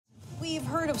we've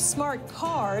heard of smart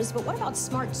cars, but what about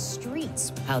smart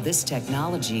streets? How this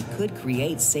technology could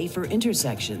create safer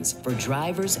intersections for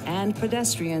drivers and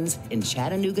pedestrians in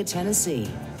Chattanooga, Tennessee.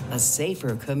 A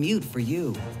safer commute for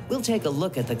you. We'll take a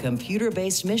look at the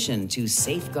computer-based mission to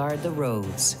safeguard the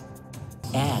roads.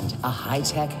 And a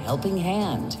high-tech helping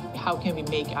hand. How can we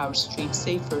make our streets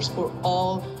safer for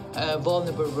all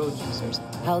vulnerable road users?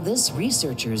 How this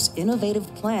researcher's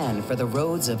innovative plan for the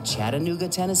roads of Chattanooga,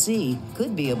 Tennessee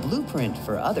could be a blueprint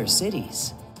for other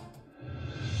cities.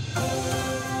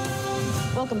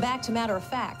 Welcome back to Matter of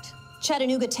Fact.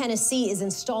 Chattanooga, Tennessee is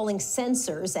installing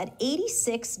sensors at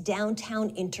 86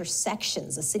 downtown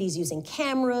intersections. The city's using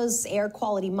cameras, air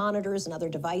quality monitors, and other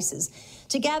devices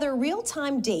to gather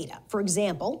real-time data. For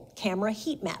example, camera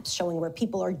heat maps showing where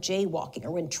people are jaywalking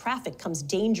or when traffic comes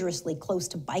dangerously close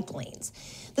to bike lanes.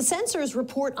 The sensors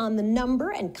report on the number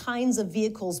and kinds of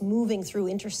vehicles moving through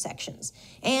intersections,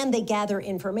 and they gather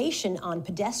information on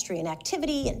pedestrian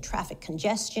activity and traffic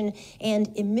congestion and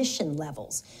emission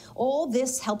levels. All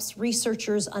this helps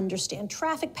researchers understand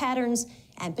traffic patterns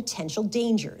and potential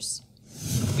dangers.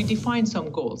 We define some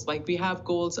goals, like we have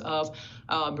goals of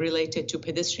related to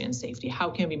pedestrian safety. How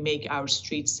can we make our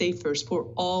streets safer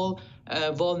for all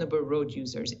vulnerable road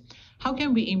users? How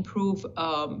can we improve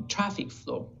traffic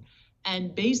flow?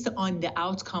 And based on the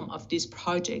outcome of these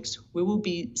projects, we will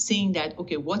be seeing that,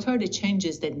 okay, what are the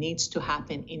changes that needs to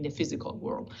happen in the physical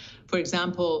world? For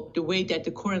example, the way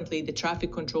that currently the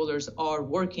traffic controllers are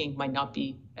working might not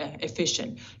be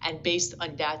efficient. And based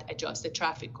on that, adjust the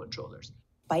traffic controllers.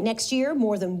 By next year,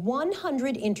 more than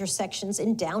 100 intersections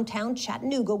in downtown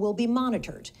Chattanooga will be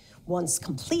monitored. Once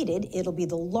completed, it'll be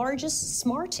the largest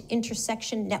smart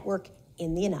intersection network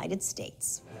in the United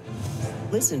States.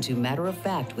 Listen to Matter of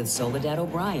Fact with Soledad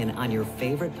O'Brien on your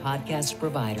favorite podcast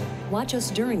provider. Watch us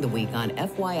during the week on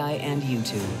FYI and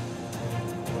YouTube.